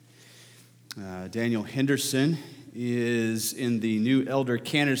Daniel Henderson is in the new elder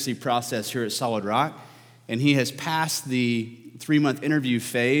candidacy process here at Solid Rock, and he has passed the 3-month interview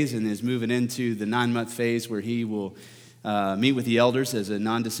phase and is moving into the 9-month phase where he will meet with the elders as a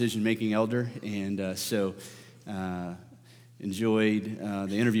non-decision making elder, and so enjoyed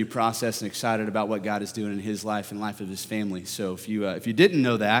the interview process and excited about what God is doing in his life and life of his family. So if you didn't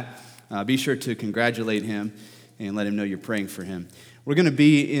know that, be sure to congratulate him and let him know you're praying for him. We're going to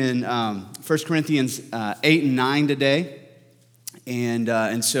be in 1 Corinthians 8 and 9 today,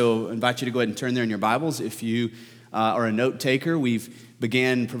 and so I invite you to go ahead and turn there in your Bibles. If you are a note taker, we've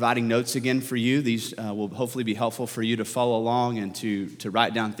began providing notes again for you. These will hopefully be helpful for you to follow along and to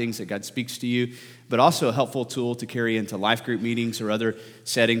write down things that God speaks to you, but also a helpful tool to carry into life group meetings or other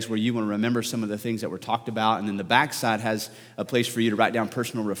settings where you want to remember some of the things that were talked about. And then the backside has a place for you to write down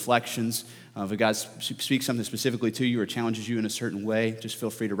personal reflections. If God speaks something specifically to you or challenges you in a certain way, just feel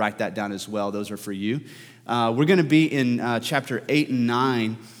free to write that down as well. Those are for you. We're going to be in chapter 8 and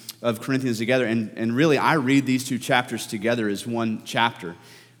 9 of Corinthians together, and really I read these two chapters together as one chapter.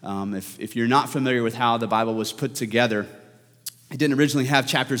 If you're not familiar with how the Bible was put together, it didn't originally have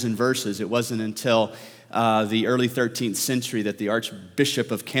chapters and verses. It wasn't until the early 13th century that the Archbishop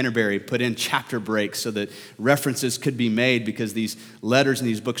of Canterbury put in chapter breaks so that references could be made because these letters in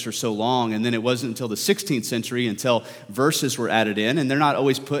these books are so long. And then it wasn't until the 16th century until verses were added in, and they're not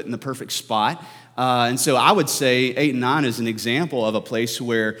always put in the perfect spot. And so I would say 8 and 9 is an example of a place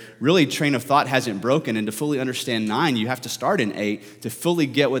where really train of thought hasn't broken, and to fully understand 9, you have to start in 8 to fully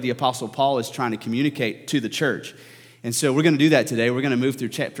get what the Apostle Paul is trying to communicate to the church. And so we're going to do that today. We're going to move through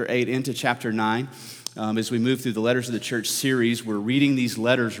chapter 8 into chapter 9. As we move through the Letters of the Church series, we're reading these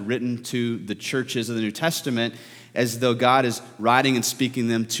letters written to the churches of the New Testament as though God is writing and speaking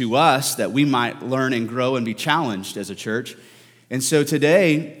them to us that we might learn and grow and be challenged as a church. And so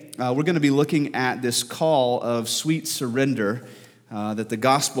today, we're going to be looking at this call of sweet surrender that the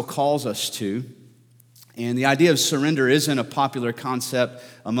gospel calls us to. And the idea of surrender isn't a popular concept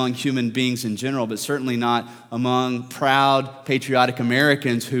among human beings in general, but certainly not among proud, patriotic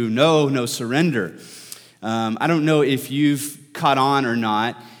Americans who know no surrender. I don't know if you've caught on or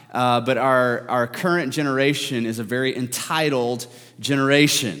not, but our current generation is a very entitled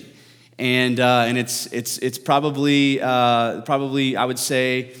generation. And it's probably I would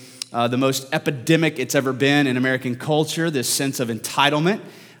say the most epidemic it's ever been in American culture, this sense of entitlement.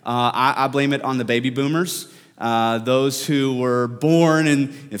 I blame it on the baby boomers, those who were born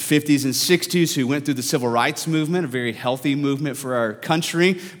in the 50s and 60s, who went through the civil rights movement, a very healthy movement for our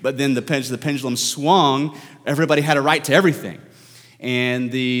country, but then the pendulum swung. Everybody had a right to everything.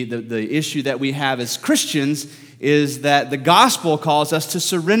 And the issue that we have as Christians is that the gospel calls us to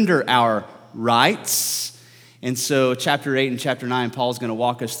surrender our rights. And so chapter 8 and chapter 9, Paul's going to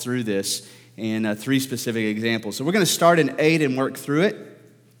walk us through this in 3 specific examples. So we're going to start in 8 and work through it.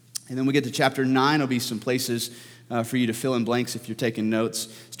 And then we get to chapter 9, there'll be some places for you to fill in blanks if you're taking notes.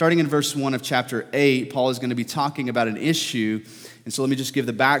 Starting in verse 1 of chapter 8, Paul is going to be talking about an issue. And so let me just give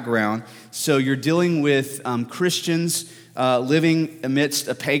the background. So you're dealing with Christians living amidst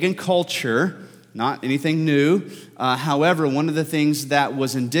a pagan culture, not anything new. However, one of the things that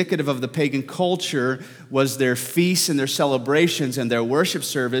was indicative of the pagan culture was their feasts and their celebrations, and their worship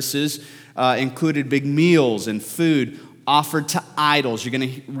services included big meals and food offered to idols. You're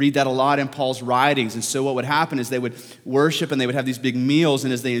going to read that a lot in Paul's writings. And so what would happen is they would worship and they would have these big meals,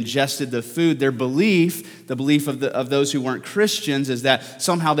 and as they ingested the food, their belief, the belief of those who weren't Christians, is that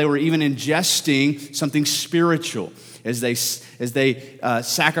somehow they were even ingesting something spiritual as they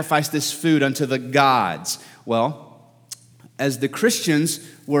sacrificed this food unto the gods. Well, as the Christians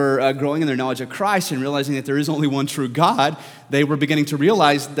were growing in their knowledge of Christ and realizing that there is only one true God, they were beginning to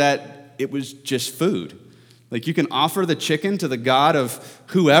realize that it was just food. Like, you can offer the chicken to the God of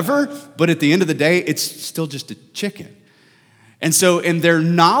whoever, but at the end of the day, it's still just a chicken. And so in their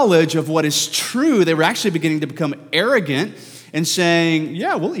knowledge of what is true, they were actually beginning to become arrogant and saying,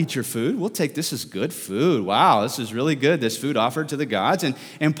 yeah, we'll eat your food. We'll take this as good food. Wow, this is really good, this food offered to the gods.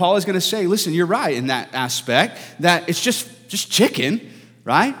 And Paul is going to say, listen, you're right in that aspect, that it's just chicken,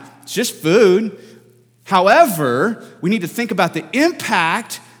 right? It's just food. However, we need to think about the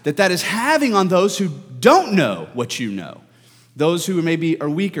impact that is having on those who don't know what you know, those who maybe are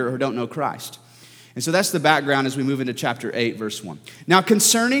weaker or don't know Christ. And so that's the background as we move into chapter 8, verse 1. Now,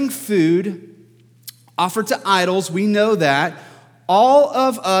 concerning food offered to idols, we know that all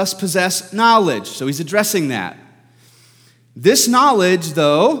of us possess knowledge. So he's addressing that. This knowledge,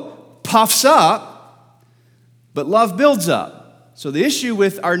 though, puffs up, but love builds up. So the issue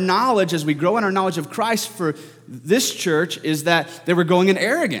with our knowledge as we grow in our knowledge of Christ for this church is that they were going in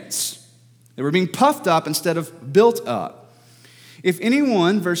arrogance. They were being puffed up instead of built up. If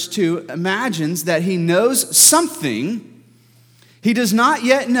anyone, verse 2, imagines that he knows something, he does not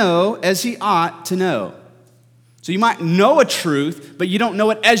yet know as he ought to know. So you might know a truth, but you don't know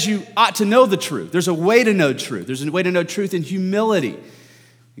it as you ought to know the truth. There's a way to know truth. There's a way to know truth in humility.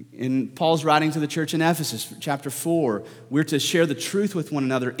 In Paul's writing to the church in Ephesus, chapter 4, we're to share the truth with one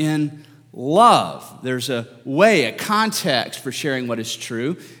another in love. There's a way, a context for sharing what is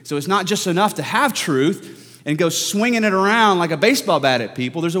true. So it's not just enough to have truth and go swinging it around like a baseball bat at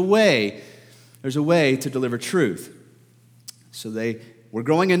people. There's a way to deliver truth. So they were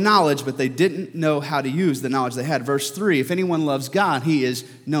growing in knowledge, but they didn't know how to use the knowledge they had. Verse 3, if anyone loves God, he is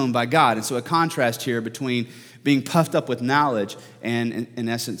known by God. And so a contrast here between being puffed up with knowledge and, in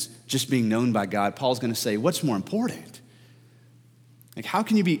essence, just being known by God. Paul's going to say, what's more important? Like, how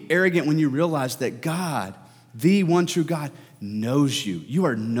can you be arrogant when you realize that God, the one true God, knows you? You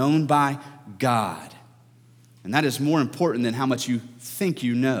are known by God. And that is more important than how much you think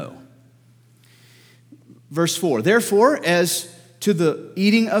you know. Verse 4, therefore, as to the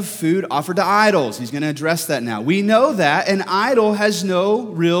eating of food offered to idols. He's going to address that now. We know that an idol has no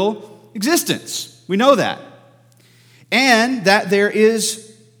real existence. We know that. And that there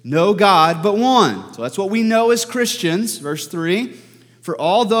is no God but one. So that's what we know as Christians. Verse 3, for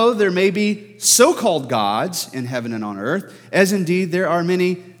although there may be so-called gods in heaven and on earth, as indeed there are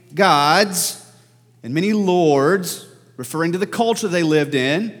many gods and many lords, referring to the culture they lived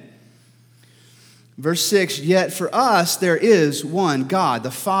in. Verse 6, yet for us there is one God, the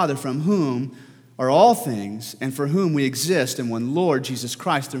Father, from whom are all things, and for whom we exist, and one Lord, Jesus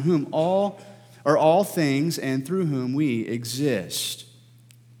Christ, through whom all are all things, and through whom we exist.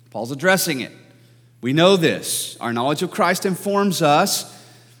 Paul's addressing it. We know this. Our knowledge of Christ informs us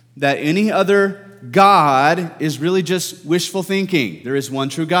that any other God is really just wishful thinking. There is one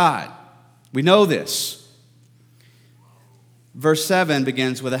true God. We know this. Verse 7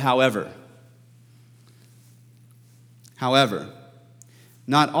 begins with a however. However,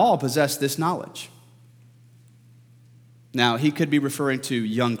 not all possess this knowledge. Now, he could be referring to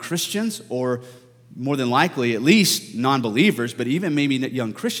young Christians or more than likely at least non-believers, but even maybe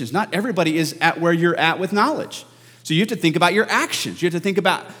young Christians. Not everybody is at where you're at with knowledge. So you have to think about your actions. You have to think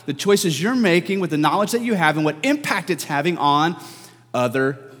about the choices you're making with the knowledge that you have and what impact it's having on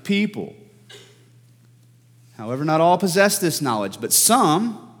other people. However, not all possess this knowledge, but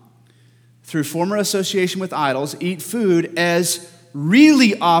some, through former association with idols, eat food as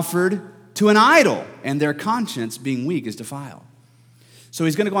really offered to an idol, and their conscience, being weak, is defiled. So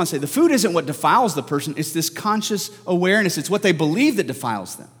he's going to go on and say, the food isn't what defiles the person, it's this conscious awareness. It's what they believe that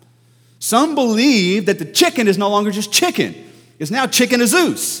defiles them. Some believe that the chicken is no longer just chicken. It's now chicken to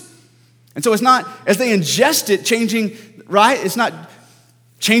Zeus. And so it's not, as they ingest it, changing, right? It's not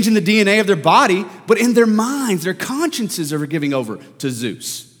changing the DNA of their body, but in their minds, their consciences are giving over to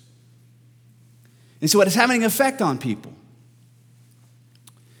Zeus. And so it's having an effect on people.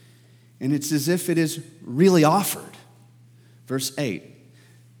 And it's as if it is really offered. Verse 8.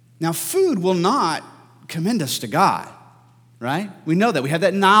 Now, food will not commend us to God, right? We know that. We have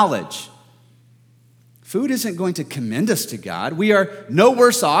that knowledge. Food isn't going to commend us to God. We are no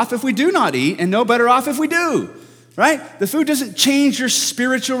worse off if we do not eat and no better off if we do, right? The food doesn't change your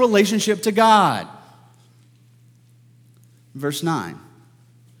spiritual relationship to God. Verse 9.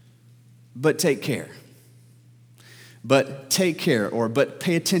 But take care. But take care, or but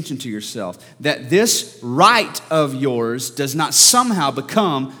pay attention to yourself, that this right of yours does not somehow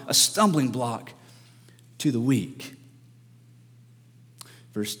become a stumbling block to the weak.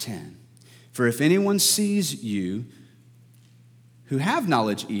 Verse 10. For if anyone sees you who have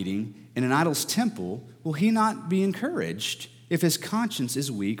knowledge eating in an idol's temple, will he not be encouraged if his conscience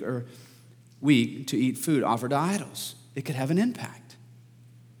is weak or weak to eat food offered to idols? It could have an impact.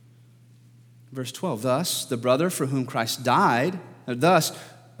 Verse 12, thus, the brother for whom Christ died, let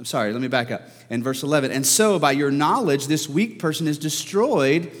me back up. In verse 11, and so by your knowledge, this weak person has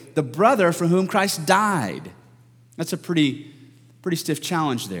destroyed the brother for whom Christ died. That's a pretty stiff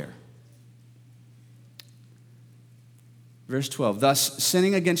challenge there. Verse 12, thus,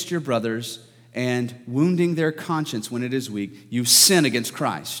 sinning against your brothers and wounding their conscience when it is weak, you sin against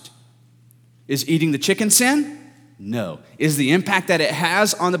Christ. Is eating the chicken sin? No. Is the impact that it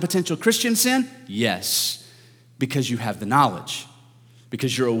has on the potential Christian sin? Yes. Because you have the knowledge.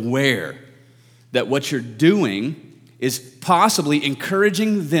 Because you're aware that what you're doing is possibly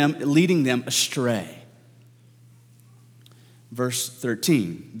encouraging them, leading them astray. Verse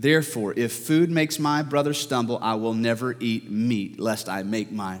 13, therefore, if food makes my brother stumble, I will never eat meat, lest I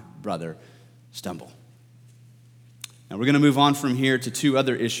make my brother stumble. Now we're going to move on from here to two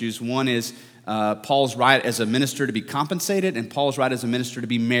other issues. One is Paul's right as a minister to be compensated, and Paul's right as a minister to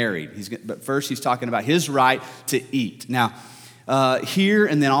be married. But first he's talking about his right to eat. Now, here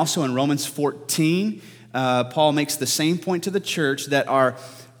and then also in Romans 14, Paul makes the same point to the church that our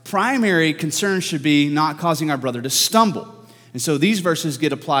primary concern should be not causing our brother to stumble. And so these verses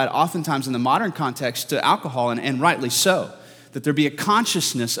get applied oftentimes in the modern context to alcohol, and rightly so, that there be a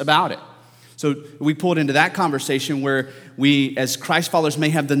consciousness about it. So we pulled into that conversation where we, as Christ followers, may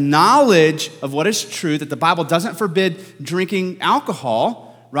have the knowledge of what is true, that the Bible doesn't forbid drinking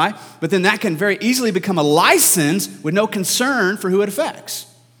alcohol, right? But then that can very easily become a license with no concern for who it affects.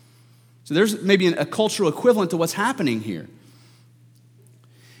 So there's maybe a cultural equivalent to what's happening here.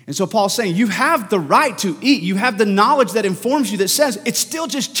 And so Paul's saying, you have the right to eat. You have the knowledge that informs you that says it's still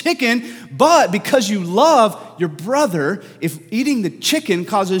just chicken, but because you love your brother, if eating the chicken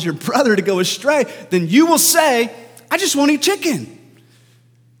causes your brother to go astray, then you will say, I just won't eat chicken.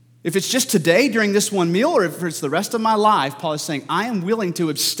 If it's just today during this one meal, or if it's the rest of my life, Paul is saying, I am willing to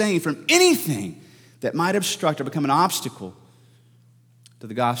abstain from anything that might obstruct or become an obstacle to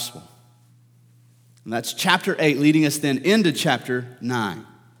the gospel. And that's chapter 8, leading us then into chapter 9.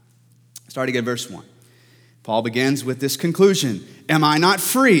 Starting at verse 1. Paul begins with this conclusion. Am I not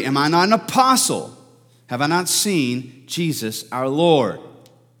free? Am I not an apostle? Have I not seen Jesus our Lord?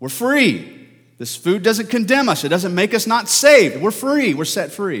 We're free. This food doesn't condemn us. It doesn't make us not saved. We're free. We're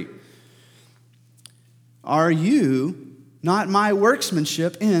set free. Are you not my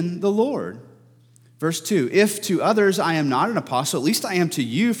workmanship in the Lord? Verse 2. If to others I am not an apostle, at least I am to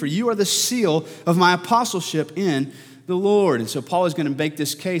you, for you are the seal of my apostleship in the Lord. And so Paul is going to make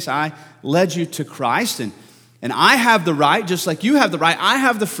this case. I led you to Christ, and I have the right, just like you have the right, I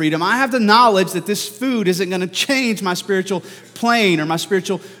have the freedom, I have the knowledge that this food isn't going to change my spiritual plane or my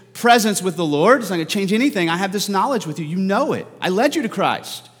spiritual presence with the Lord. It's not going to change anything. I have this knowledge with you. You know it. I led you to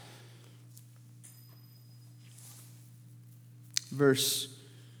Christ. Verse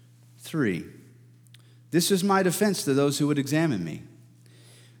 3. This is my defense to those who would examine me.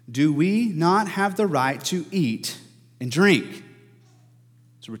 Do we not have the right to eat and drink?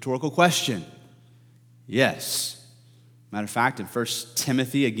 It's a rhetorical question. Yes. Matter of fact, in 1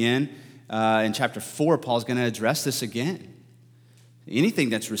 Timothy again, in chapter 4, Paul's going to address this again. Anything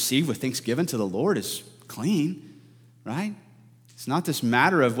that's received with thanksgiving to the Lord is clean, right? It's not this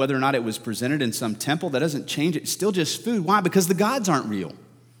matter of whether or not it was presented in some temple. That doesn't change it. It's still just food. Why? Because the gods aren't real.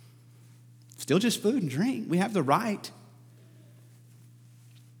 Still just food and drink. We have the right.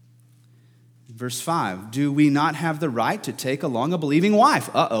 Verse 5, do we not have the right to take along a believing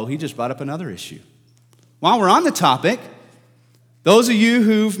wife? He just brought up another issue. While we're on the topic, those of you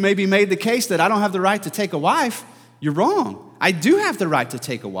who've maybe made the case that I don't have the right to take a wife, you're wrong. I do have the right to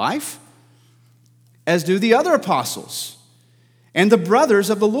take a wife, as do the other apostles and the brothers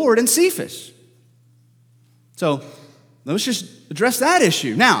of the Lord and Cephas. So let's just address that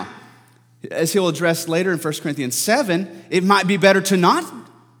issue. Now, as he'll address later in 1 Corinthians 7, it might be better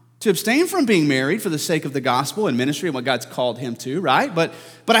to abstain from being married for the sake of the gospel and ministry and what God's called him to, right? But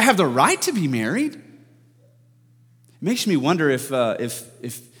I have the right to be married. It makes me wonder if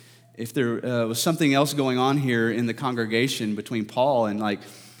there was something else going on here in the congregation between Paul and like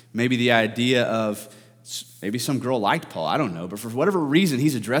maybe the idea of maybe some girl liked Paul. I don't know. But for whatever reason,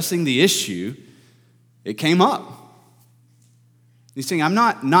 he's addressing the issue. It came up. He's saying, I'm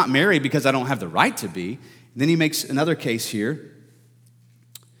not married because I don't have the right to be. And then he makes another case here.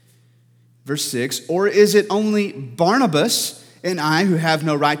 Verse 6, or is it only Barnabas and I who have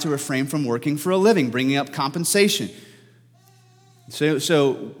no right to refrain from working for a living, bringing up compensation? So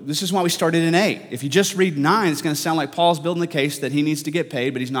this is why we started in 8. If you just read 9, it's going to sound like Paul's building the case that he needs to get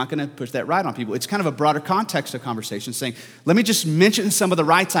paid, but he's not going to push that right on people. It's kind of a broader context of conversation saying, let me just mention some of the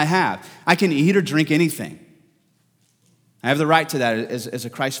rights I have. I can eat or drink anything. I have the right to that as a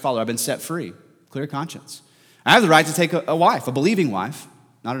Christ follower. I've been set free, clear conscience. I have the right to take a wife, a believing wife.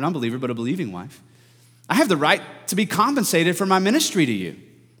 Not an unbeliever, but a believing wife. I have the right to be compensated for my ministry to you.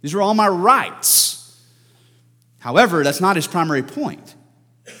 These are all my rights. However, that's not his primary point.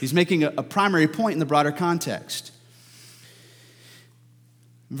 He's making a primary point in the broader context.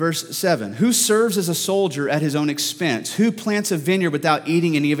 Verse 7, who serves as a soldier at his own expense? Who plants a vineyard without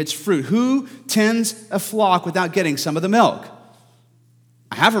eating any of its fruit? Who tends a flock without getting some of the milk?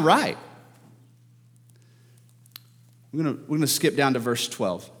 I have a right. We're going to skip down to verse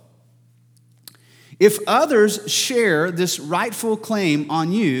 12. If others share this rightful claim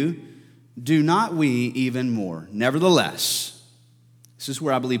on you, do not we even more? Nevertheless, this is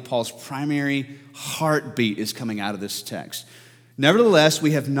where I believe Paul's primary heartbeat is coming out of this text. Nevertheless,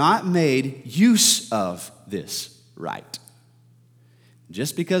 we have not made use of this right.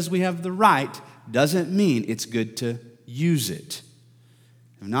 Just because we have the right doesn't mean it's good to use it.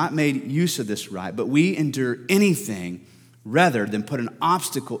 We've not made use of this right, but we endure anything rather than put an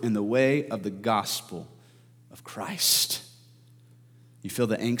obstacle in the way of the gospel of Christ. You feel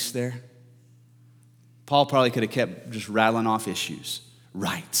the angst there? Paul probably could have kept just rattling off issues,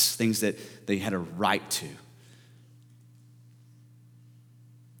 rights, things that they had a right to.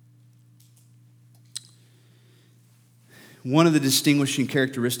 One of the distinguishing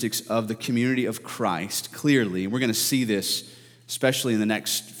characteristics of the community of Christ, clearly, and we're going to see this especially in the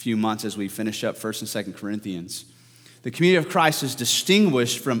next few months as we finish up 1st and 2nd Corinthians, the community of Christ is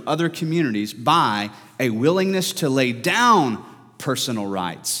distinguished from other communities by a willingness to lay down personal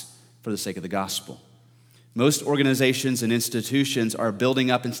rights for the sake of the gospel. Most organizations and institutions are building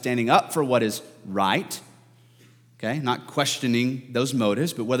up and standing up for what is right, okay, not questioning those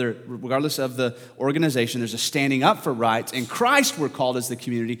motives, but regardless of the organization, there's a standing up for rights. In Christ, we're called as the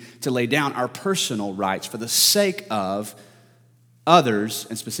community to lay down our personal rights for the sake of others,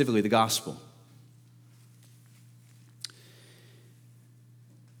 and specifically the gospel.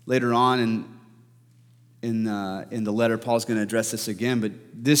 Later on in the letter, Paul's going to address this again, but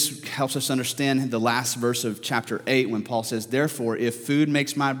this helps us understand the last verse of chapter 8 when Paul says, "Therefore, if food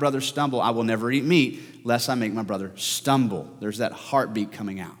makes my brother stumble, I will never eat meat, lest I make my brother stumble." There's that heartbeat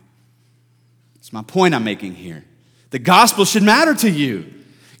coming out. It's my point I'm making here. The gospel should matter to you.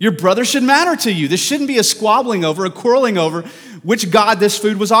 Your brother should matter to you. This shouldn't be a squabbling over, a quarreling over which God this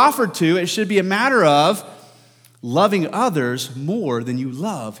food was offered to. It should be a matter of loving others more than you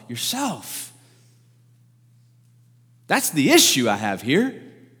love yourself. That's the issue I have here.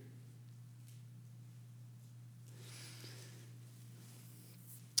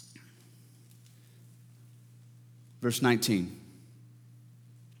 Verse 19.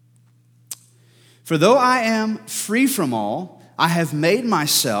 "For though I am free from all, I have made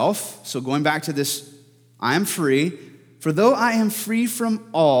myself," so going back to this, I am free. "For though I am free from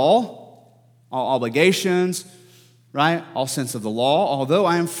all obligations, right? All sense of the law, although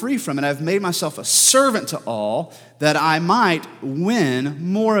I am free from it, I've made myself a servant to all, that I might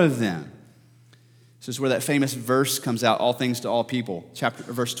win more of them." This is where that famous verse comes out, all things to all people,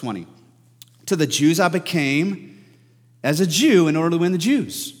 verse 20. "To the Jews I became as a Jew in order to win the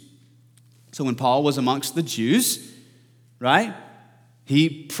Jews." So when Paul was amongst the Jews, right, he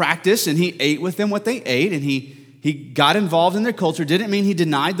practiced and he ate with them what they ate, and he got involved in their culture. Didn't mean he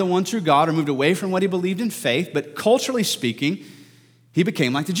denied the one true God or moved away from what he believed in faith, but culturally speaking, he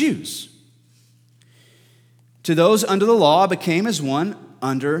became like the Jews. "To those under the law, I became as one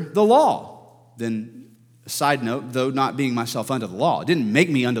under the law." Then, a side note, though not being myself under the law, it didn't make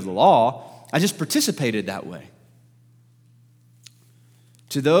me under the law. I just participated that way.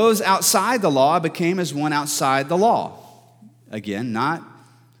 "To those outside the law, I became as one outside the law." Again, not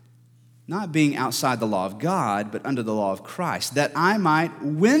being outside the law of God, but under the law of Christ, "that I might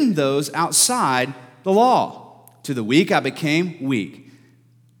win those outside the law. To the weak I became weak,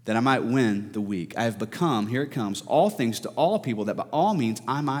 that I might win the weak. I have become," here it comes, "all things to all people, that by all means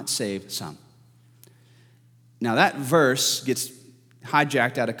I might save some." Now that verse gets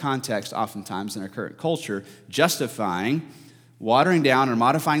hijacked out of context oftentimes in our current culture, justifying, watering down, or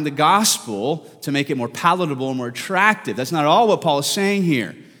modifying the gospel to make it more palatable and more attractive. That's not at all what Paul is saying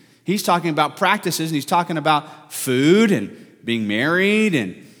here. He's talking about practices, and he's talking about food and being married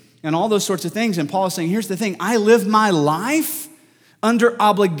and all those sorts of things. And Paul is saying, here's the thing, I live my life under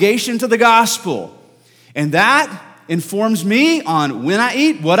obligation to the gospel. And that informs me on when I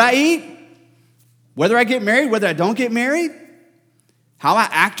eat, what I eat, whether I get married, whether I don't get married, how I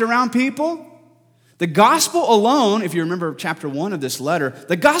act around people. The gospel alone, if you remember chapter 1 of this letter,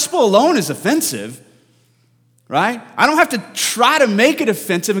 the gospel alone is offensive, right? I don't have to try to make it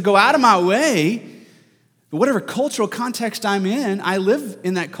offensive and go out of my way. But whatever cultural context I'm in, I live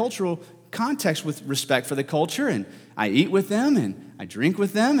in that cultural context with respect for the culture, and I eat with them, and I drink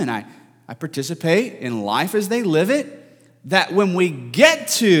with them, and I participate in life as they live it. That when we get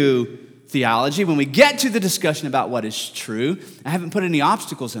to theology, when we get to the discussion about what is true, I haven't put any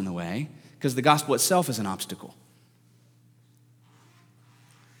obstacles in the way, because the gospel itself is an obstacle.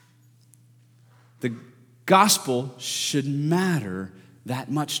 The gospel should matter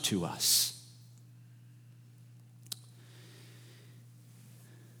that much to us.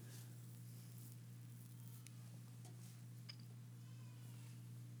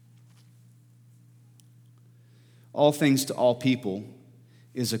 All things to all people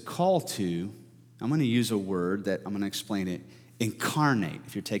is a call to, I'm going to use a word that I'm going to explain it, incarnate,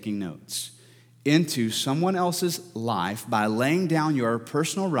 if you're taking notes, into someone else's life by laying down your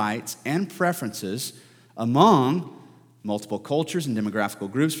personal rights and preferences among multiple cultures and demographical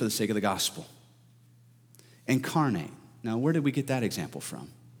groups for the sake of the gospel. Incarnate. Now, where did we get that example from?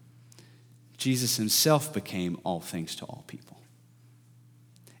 Jesus himself became all things to all people.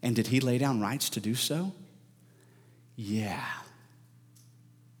 And did he lay down rights to do so? Yeah.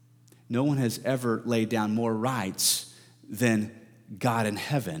 No one has ever laid down more rights than God in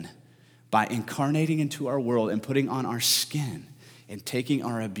heaven by incarnating into our world and putting on our skin and taking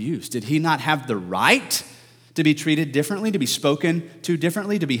our abuse. Did he not have the right to be treated differently, to be spoken to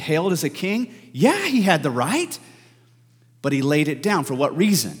differently, to be hailed as a king? Yeah, he had the right, but he laid it down. For what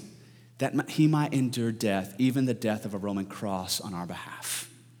reason? That he might endure death, even the death of a Roman cross on our behalf.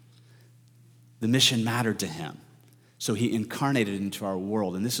 The mission mattered to him. So he incarnated into our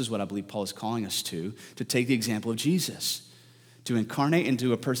world. And this is what I believe Paul is calling us to take the example of Jesus, to incarnate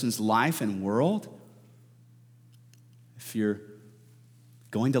into a person's life and world. If you're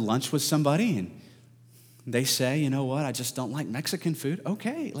going to lunch with somebody and they say, you know what, I just don't like Mexican food.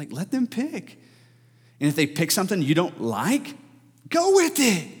 Okay, let them pick. And if they pick something you don't like, go with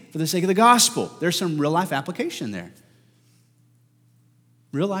it for the sake of the gospel. There's some real life application there.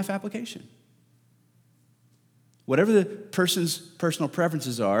 Real life application. Whatever the person's personal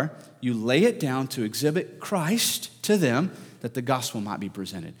preferences are, you lay it down to exhibit Christ to them that the gospel might be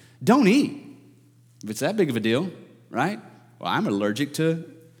presented. Don't eat. If it's that big of a deal, right? Well, I'm allergic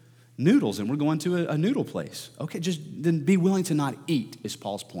to noodles and we're going to a noodle place. Okay, just then be willing to not eat is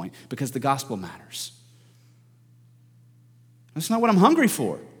Paul's point, because the gospel matters. That's not what I'm hungry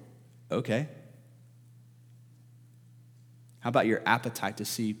for. Okay. How about your appetite to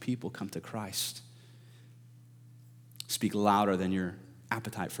see people come to Christ? Speak louder than your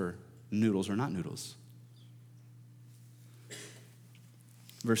appetite for noodles or not noodles.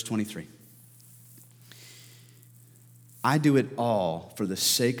 Verse 23. I do it all for the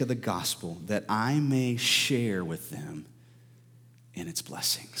sake of the gospel, that I may share with them in its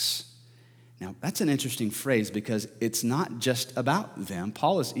blessings. Now, that's an interesting phrase because it's not just about them.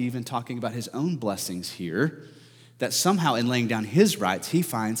 Paul is even talking about his own blessings here, that somehow in laying down his rights, he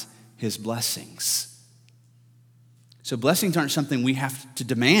finds his blessings. So blessings aren't something we have to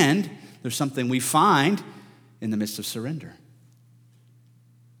demand. They're something we find in the midst of surrender.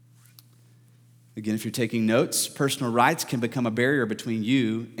 Again, if you're taking notes, personal rights can become a barrier between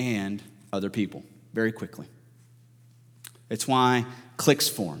you and other people very quickly. It's why cliques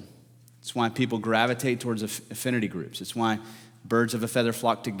form. It's why people gravitate towards affinity groups. It's why birds of a feather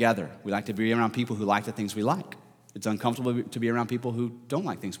flock together. We like to be around people who like the things we like. It's uncomfortable to be around people who don't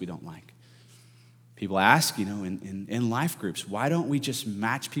like things we don't like. People ask, in life groups, why don't we just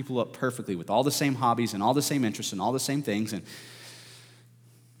match people up perfectly with all the same hobbies and all the same interests and all the same things? And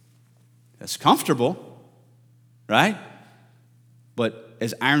that's comfortable, right? But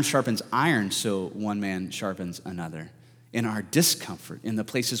as iron sharpens iron, so one man sharpens another. In our discomfort, in the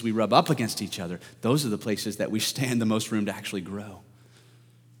places we rub up against each other, those are the places that we stand the most room to actually grow.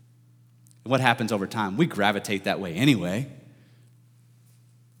 What happens over time? We gravitate that way anyway.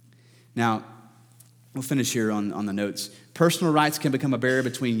 Now, we'll finish here on the notes. Personal rights can become a barrier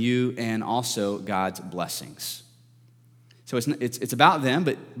between you and also God's blessings. So it's about them,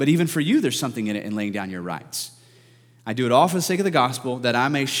 but even for you, there's something in it in laying down your rights. I do it all for the sake of the gospel, that I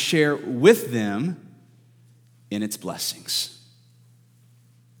may share with them in its blessings.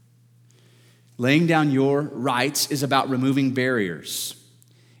 Laying down your rights is about removing barriers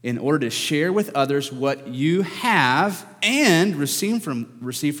in order to share with others what you have and receive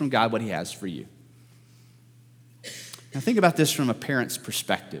from God what he has for you. Now think about this from a parent's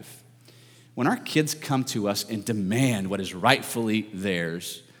perspective. When our kids come to us and demand what is rightfully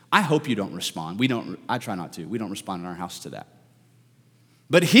theirs, I hope you don't respond. I try not to. We don't respond in our house to that.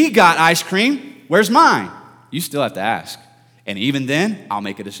 But he got ice cream. Where's mine? You still have to ask. And even then, I'll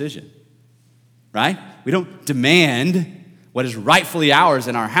make a decision. Right? We don't demand what is rightfully ours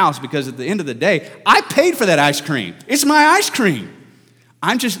in our house, because at the end of the day, I paid for that ice cream. It's my ice cream.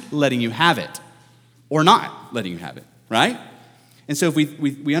 I'm just letting you have it, or not letting you have it, right? And so if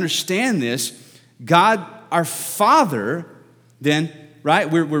we understand this, God, our Father, then, right,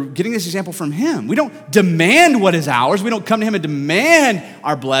 we're getting this example from him. We don't demand what is ours. We don't come to him and demand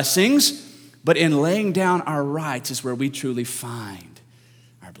our blessings, but in laying down our rights is where we truly find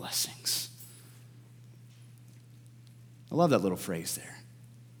our blessings. I love that little phrase there.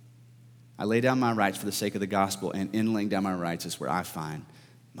 I lay down my rights for the sake of the gospel, and in laying down my rights is where I find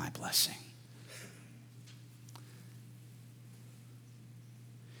my blessing.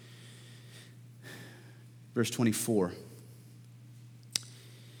 Verse 24.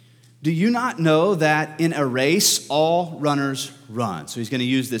 Do you not know that in a race all runners run? So he's going to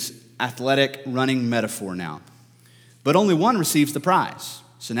use this athletic running metaphor now. But only one receives the prize.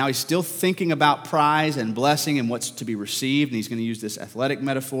 So now he's still thinking about prize and blessing and what's to be received, and he's going to use this athletic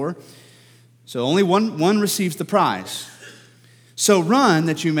metaphor. So only one receives the prize. So run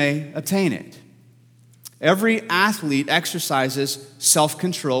that you may obtain it. Every athlete exercises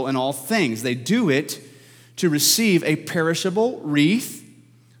self-control in all things. They do it to receive a perishable wreath,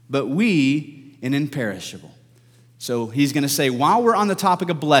 but we an imperishable. So he's going to say, while we're on the topic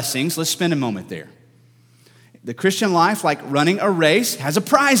of blessings, let's spend a moment there. The Christian life, like running a race, has a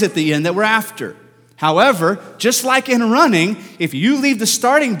prize at the end that we're after. However, just like in running, if you leave the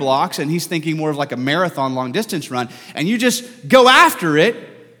starting blocks, and he's thinking more of like a marathon long-distance run, and you just go after it,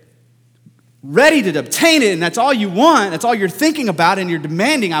 ready to obtain it, and that's all you want, that's all you're thinking about, and you're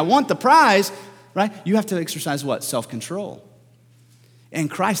demanding, I want the prize, right? You have to exercise what? Self-control. In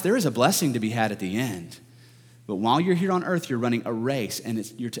Christ, there is a blessing to be had at the end. But while you're here on earth, you're running a race,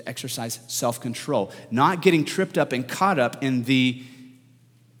 and you're to exercise self-control, not getting tripped up and caught up in the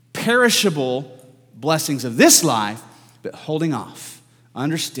perishable blessings of this life, but holding off,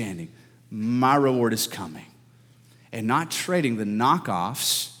 understanding my reward is coming, and not trading the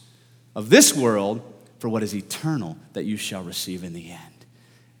knockoffs of this world for what is eternal that you shall receive in the end.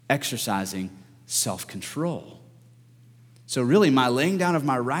 Exercising self-control. So really, my laying down of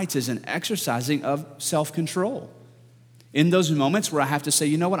my rights is an exercising of self-control. In those moments where I have to say,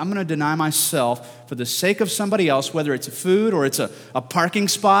 you know what, I'm going to deny myself for the sake of somebody else, whether it's food or it's a parking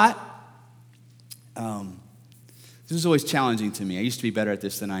spot. This is always challenging to me. I used to be better at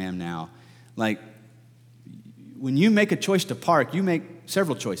this than I am now. Like, when you make a choice to park, you make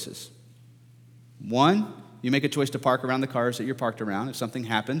several choices. One, you make a choice to park around the cars that you're parked around. If something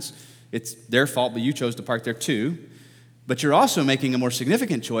happens, it's their fault, but you chose to park there too. But you're also making a more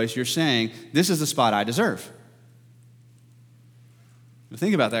significant choice. You're saying, this is the spot I deserve.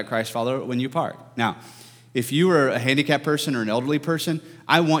 Think about that, Christ follower, when you park. Now, if you are a handicapped person or an elderly person,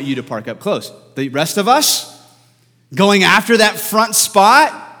 I want you to park up close. The rest of us, going after that front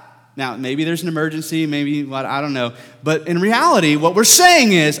spot, now, maybe there's an emergency, maybe what, I don't know. But in reality, what we're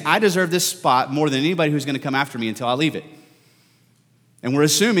saying is, I deserve this spot more than anybody who's going to come after me until I leave it. And we're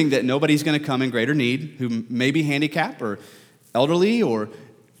assuming that nobody's going to come in greater need who may be handicapped or elderly or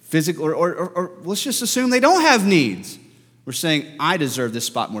physical, or let's just assume they don't have needs. We're saying, I deserve this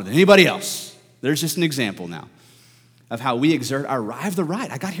spot more than anybody else. There's just an example now of how we exert our right. I have the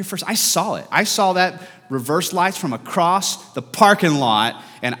right. I got here first. I saw it. I saw that reverse lights from across the parking lot,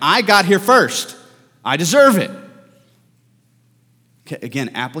 and I got here first. I deserve it. Okay,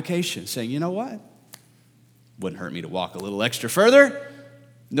 again, application, saying, you know what? Wouldn't hurt me to walk a little extra further.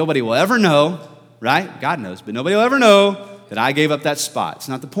 Nobody will ever know, right? God knows, but nobody will ever know that I gave up that spot. It's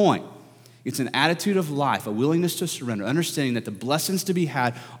not the point. It's an attitude of life, a willingness to surrender, understanding that the blessings to be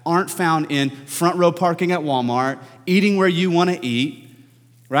had aren't found in front row parking at Walmart, eating where you want to eat,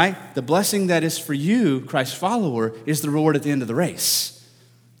 right? The blessing that is for you, Christ follower, is the reward at the end of the race.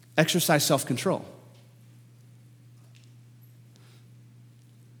 Exercise self-control.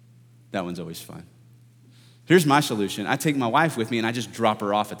 That one's always fun. Here's my solution. I take my wife with me and I just drop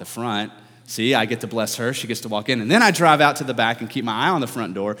her off at the front. See, I get to bless her. She gets to walk in. And then I drive out to the back and keep my eye on the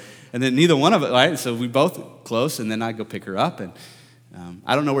front door. And then neither one of it, right? So we both close, and then I go pick her up. And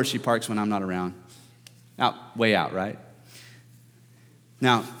I don't know where she parks when I'm not around. Way out, right?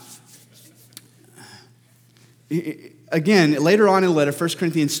 Now, again, later on in the letter, 1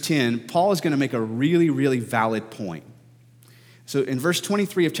 Corinthians 10, Paul is going to make a really, really valid point. So in verse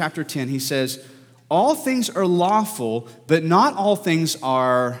 23 of chapter 10, he says, all things are lawful, but not all things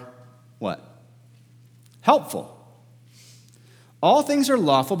are what? Helpful. All things are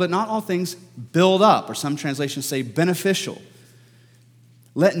lawful, but not all things build up, or some translations say beneficial.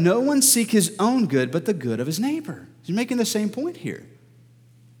 Let no one seek his own good, but the good of his neighbor. He's making the same point here.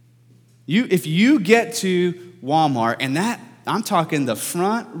 If you get to Walmart, and I'm talking the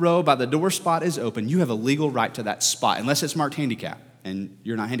front row by the door spot is open, you have a legal right to that spot, unless it's marked handicap, and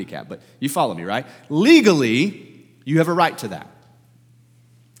you're not handicapped, but you follow me, right? Legally, you have a right to that.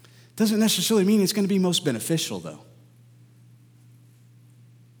 Doesn't necessarily mean it's going to be most beneficial, though.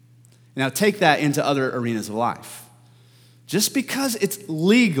 Now, take that into other arenas of life. Just because it's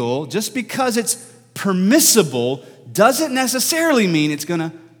legal, just because it's permissible, doesn't necessarily mean it's going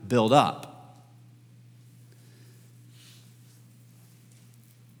to build up.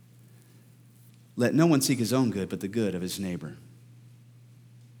 Let no one seek his own good, but the good of his neighbor.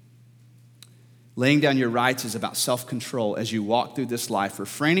 Laying down your rights is about self-control as you walk through this life,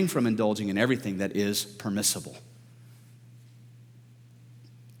 refraining from indulging in everything that is permissible.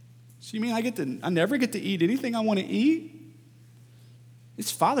 So you mean I never get to eat anything I want to eat? It's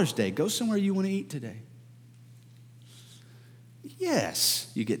Father's Day. Go somewhere you want to eat today.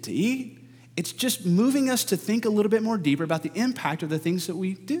 Yes, you get to eat. It's just moving us to think a little bit more deeper about the impact of the things that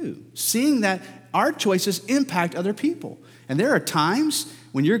we do. Seeing that our choices impact other people. And there are times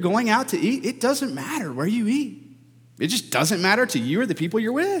when you're going out to eat, it doesn't matter where you eat. It just doesn't matter to you or the people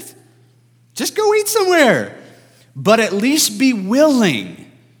you're with. Just go eat somewhere. But at least be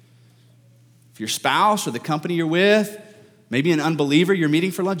willing. If your spouse or the company you're with, maybe an unbeliever you're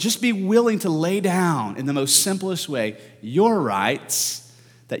meeting for lunch, just be willing to lay down in the most simplest way your rights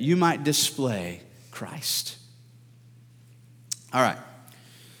that you might display Christ. All right.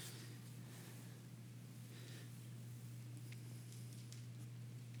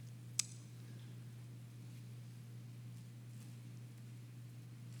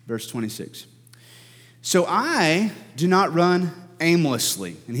 Verse 26. So I do not run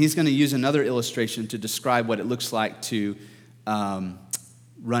aimlessly. And he's going to use another illustration to describe what it looks like to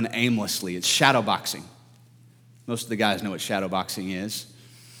run aimlessly. It's shadow boxing. Most of the guys know what shadow boxing is.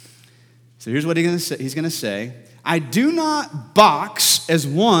 So here's what he's going to say. I do not box as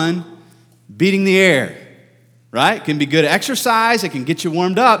one beating the air, right? It can be good exercise. It can get you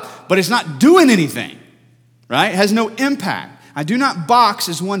warmed up, but it's not doing anything, right? It has no impact. I do not box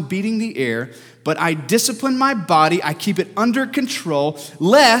as one beating the air, but I discipline my body. I keep it under control,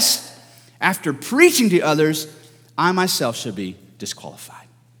 lest after preaching to others, I myself should be disqualified.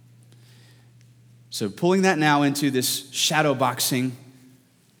 So pulling that now into this shadow boxing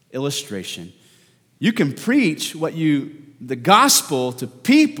illustration. You can preach the gospel to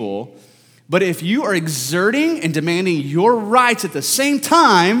people, but if you are exerting and demanding your rights at the same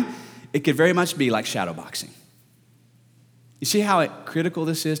time, it could very much be like shadow boxing. You see how critical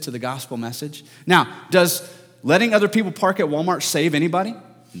this is to the gospel message? Now, does letting other people park at Walmart save anybody?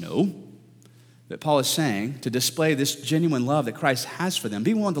 No. But Paul is saying to display this genuine love that Christ has for them,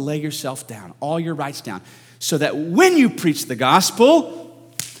 be willing to lay yourself down, all your rights down, so that when you preach the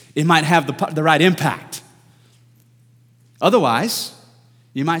gospel, it might have the right impact. Otherwise,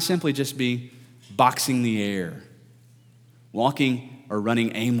 you might simply just be boxing the air, walking or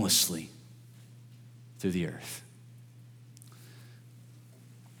running aimlessly through the earth.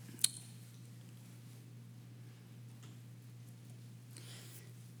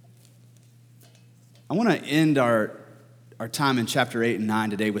 I want to end our time in chapter 8 and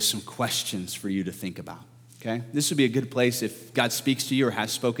 9 today with some questions for you to think about. Okay? This would be a good place if God speaks to you or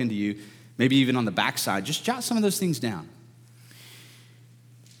has spoken to you, maybe even on the backside. Just jot some of those things down.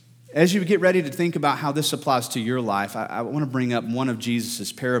 As you get ready to think about how this applies to your life, I want to bring up one of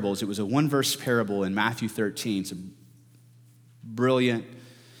Jesus' parables. It was a one-verse parable in Matthew 13. It's a brilliant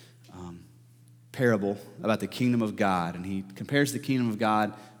parable about the kingdom of God. And he compares the kingdom of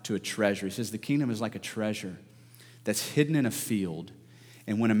God to a treasure. He says the kingdom is like a treasure that's hidden in a field.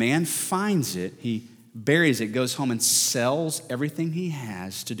 And when a man finds it, he buries it, goes home and sells everything he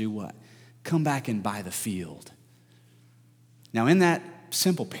has to do what? Come back and buy the field. Now, in that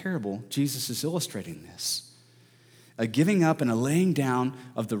simple parable, Jesus is illustrating this. A giving up and a laying down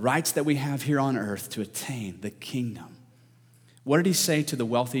of the rights that we have here on earth to attain the kingdom. What did he say to the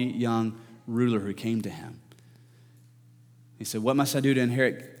wealthy young ruler who came to him? He said, what must I do to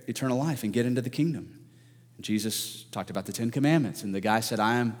inherit eternal life and get into the kingdom? And Jesus talked about the 10 Commandments, and the guy said,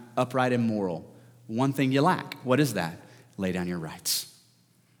 I am upright and moral. One thing you lack. What is that? Lay down your rights.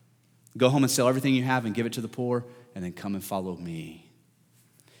 Go home and sell everything you have and give it to the poor, and then come and follow me.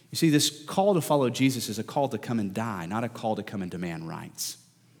 You see, this call to follow Jesus is a call to come and die, not a call to come and demand rights.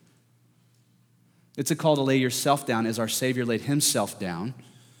 It's a call to lay yourself down as our Savior laid himself down,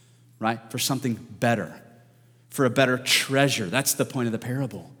 right, for something better, for a better treasure. That's the point of the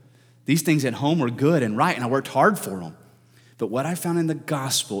parable. These things at home were good and right, and I worked hard for them. But what I found in the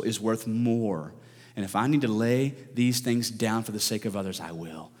gospel is worth more. And if I need to lay these things down for the sake of others, I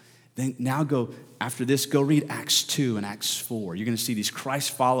will. Then now after this, go read Acts 2 and Acts 4. You're going to see these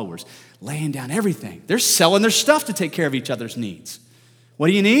Christ followers laying down everything. They're selling their stuff to take care of each other's needs. What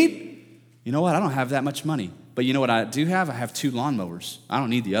do you need? You know what? I don't have that much money. But you know what I do have? I have 2 lawnmowers. I don't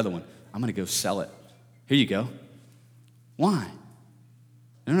need the other one. I'm going to go sell it. Here you go. Why?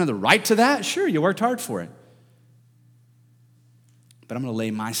 I don't have the right to that? Sure, you worked hard for it. But I'm going to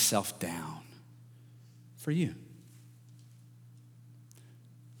lay myself down for you.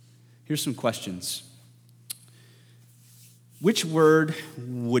 Here's some questions. Which word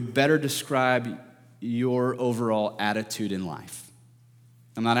would better describe your overall attitude in life?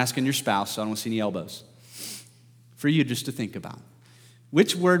 I'm not asking your spouse, so I don't want to see any elbows. For you just to think about.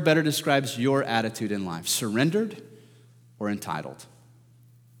 Which word better describes your attitude in life? Surrendered or entitled?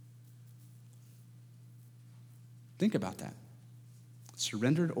 Think about that.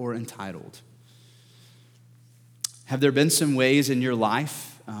 Surrendered or entitled? Have there been some ways in your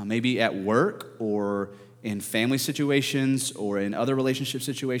life, maybe at work or in family situations or in other relationship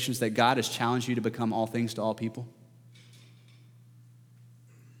situations, that God has challenged you to become all things to all people?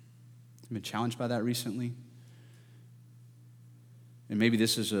 You've been challenged by that recently? And maybe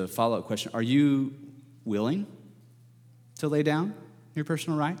this is a follow-up question. Are you willing to lay down your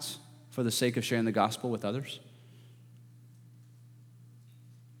personal rights for the sake of sharing the gospel with others?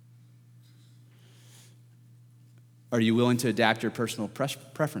 Are you willing to adapt your personal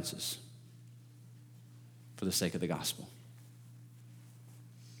preferences for the sake of the gospel?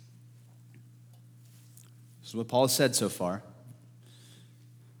 This is what Paul has said so far.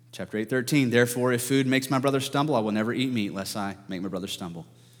 Chapter 8:13, therefore, if food makes my brother stumble, I will never eat meat lest I make my brother stumble.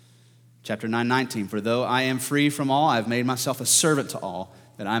 Chapter 9:19, for though I am free from all, I have made myself a servant to all,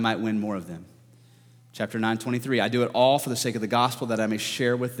 that I might win more of them. Chapter 9:23, I do it all for the sake of the gospel, that I may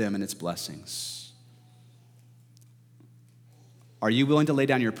share with them in its blessings. Are you willing to lay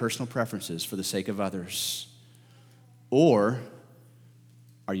down your personal preferences for the sake of others? Or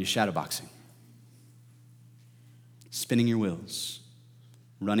are you shadowboxing? Spinning your wheels?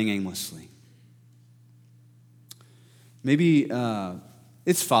 Running aimlessly? Maybe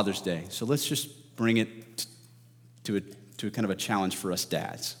it's Father's Day, so let's just bring it to a kind of a challenge for us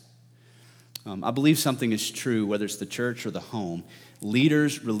dads. I believe something is true, whether it's the church or the home.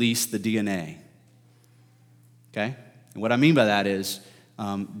 Leaders release the DNA. Okay? And what I mean by that is,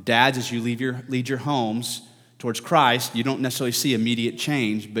 dads, as you lead your homes towards Christ, you don't necessarily see immediate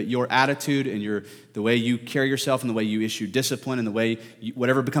change, but your attitude and the way you carry yourself and the way you issue discipline and the way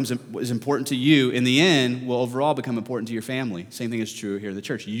whatever is important to you, in the end, will overall become important to your family. Same thing is true here in the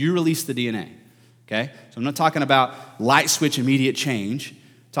church. You release the DNA, okay? So I'm not talking about light switch immediate change,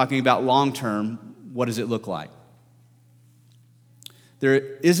 talking about long-term, what does it look like? There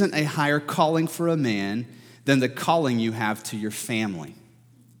isn't a higher calling for a man than the calling you have to your family.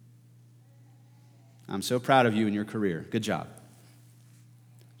 I'm so proud of you in your career. Good job.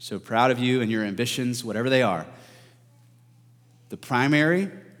 So proud of you and your ambitions, whatever they are. The primary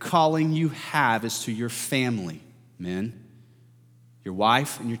calling you have is to your family, men, your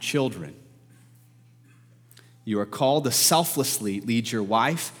wife and your children. You are called to selflessly lead your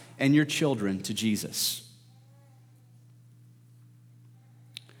wife and your children to Jesus.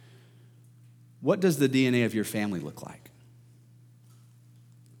 What does the DNA of your family look like?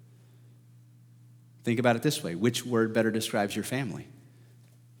 Think about it this way. Which word better describes your family?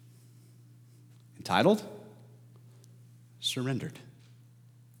 Entitled? Surrendered.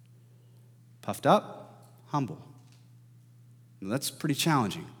 Puffed up? Humble. Now, that's pretty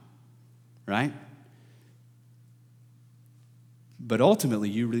challenging, right? But ultimately,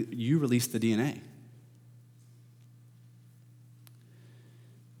 you release the DNA.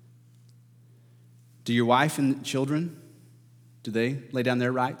 Do your wife and children, do they lay down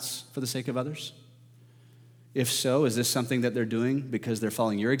their rights for the sake of others? If so, is this something that they're doing because they're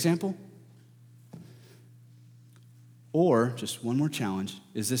following your example? Or, just one more challenge,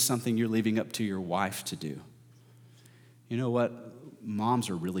 is this something you're leaving up to your wife to do? You know what? Moms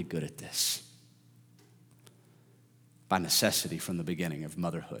are really good at this. By necessity from the beginning of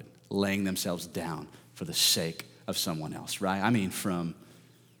motherhood, laying themselves down for the sake of someone else, right? I mean, from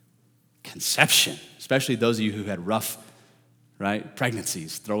conception, especially those of you who had rough, right,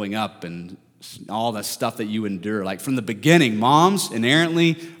 pregnancies, throwing up and all the stuff that you endure. Like from the beginning, moms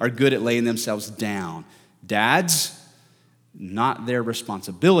inherently are good at laying themselves down. Dads, not their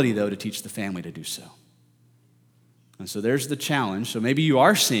responsibility, though, to teach the family to do so. And so there's the challenge. So maybe you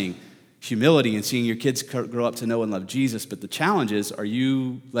are seeing humility and seeing your kids grow up to know and love Jesus, but the challenge is, are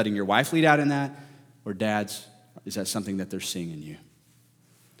you letting your wife lead out in that? Or dads, is that something that they're seeing in you?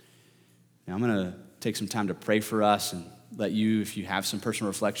 Now I'm going to take some time to pray for us and let you, if you have some personal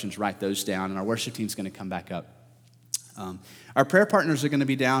reflections, write those down, and our worship team's going to come back up. Our prayer partners are going to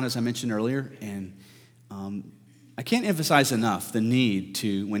be down, as I mentioned earlier, and I can't emphasize enough the need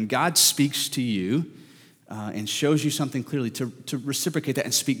to, when God speaks to you and shows you something clearly, to reciprocate that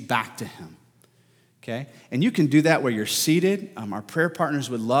and speak back to him, okay? And you can do that where you're seated. Our prayer partners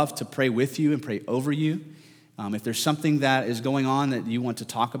would love to pray with you and pray over you. If there's something that is going on that you want to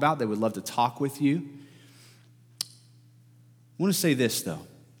talk about, they would love to talk with you. I want to say this, though.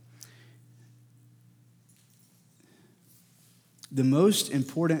 The most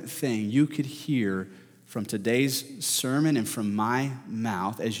important thing you could hear from today's sermon and from my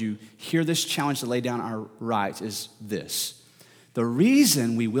mouth as you hear this challenge to lay down our rights is this. The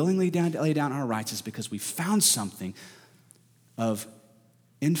reason we willingly lay down our rights is because we found something of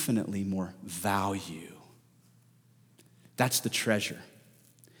infinitely more value. That's the treasure.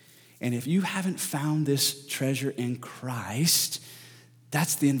 And if you haven't found this treasure in Christ,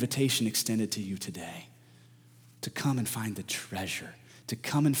 that's the invitation extended to you today, to come and find the treasure, to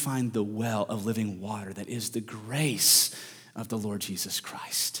come and find the well of living water that is the grace of the Lord Jesus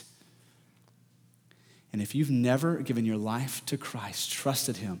Christ. And if you've never given your life to Christ,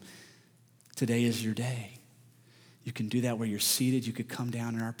 trusted him, today is your day. You can do that where you're seated. You could come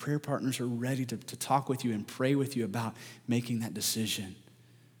down, and our prayer partners are ready to talk with you and pray with you about making that decision.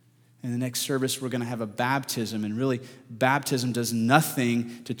 In the next service, we're going to have a baptism, and really, baptism does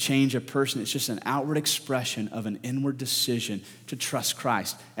nothing to change a person. It's just an outward expression of an inward decision to trust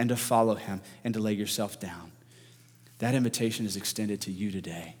Christ and to follow him and to lay yourself down. That invitation is extended to you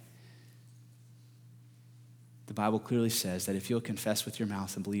today. The Bible clearly says that if you'll confess with your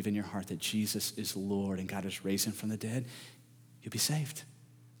mouth and believe in your heart that Jesus is Lord and God has raised him from the dead, you'll be saved.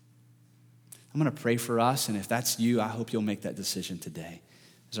 I'm going to pray for us, and if that's you, I hope you'll make that decision today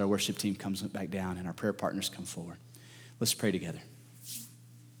as our worship team comes back down and our prayer partners come forward. Let's pray together.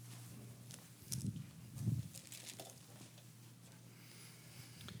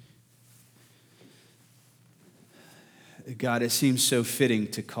 God, it seems so fitting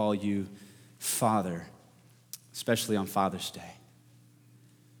to call you Father, especially on Father's Day.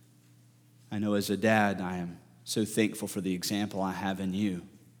 I know as a dad, I am so thankful for the example I have in you.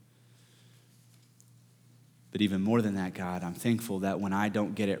 But even more than that, God, I'm thankful that when I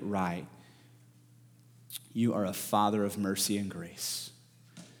don't get it right, you are a Father of mercy and grace.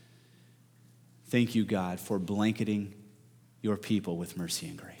 Thank you, God, for blanketing your people with mercy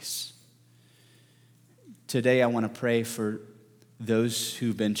and grace. Today, I want to pray for those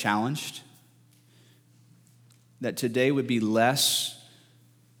who've been challenged, that today would be less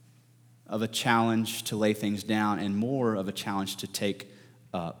of a challenge to lay things down and more of a challenge to take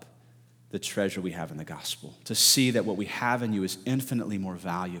up the treasure we have in the gospel, to see that what we have in you is infinitely more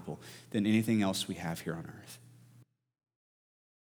valuable than anything else we have here on earth.